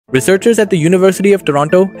Researchers at the University of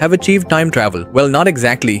Toronto have achieved time travel. Well, not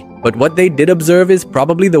exactly, but what they did observe is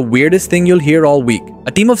probably the weirdest thing you'll hear all week.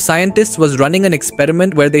 A team of scientists was running an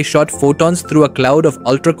experiment where they shot photons through a cloud of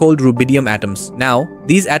ultra-cold rubidium atoms. Now,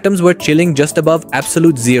 these atoms were chilling just above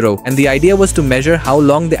absolute zero, and the idea was to measure how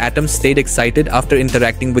long the atoms stayed excited after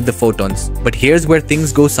interacting with the photons. But here's where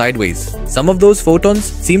things go sideways. Some of those photons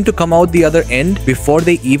seem to come out the other end before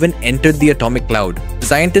they even entered the atomic cloud.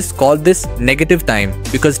 Scientists called this negative time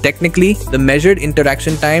because technically, the measured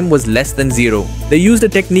interaction time was less than zero. They used a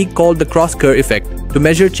technique called the cross-kerr effect to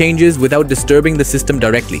measure changes without disturbing the system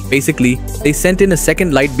directly. Basically, they sent in a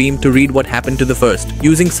second light beam to read what happened to the first,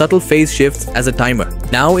 using subtle phase shifts as a timer.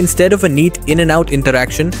 Now, instead of a neat in and out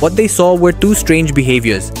interaction, what they saw were two strange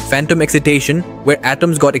behaviors: phantom excitation, where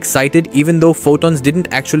atoms got excited even though photons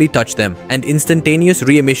didn't actually touch them, and instantaneous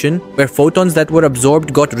re-emission, where photons that were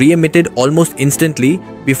absorbed got re-emitted almost instantly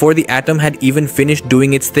before the atom had even finished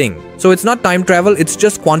doing its thing. So it's not time travel, it's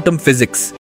just quantum physics.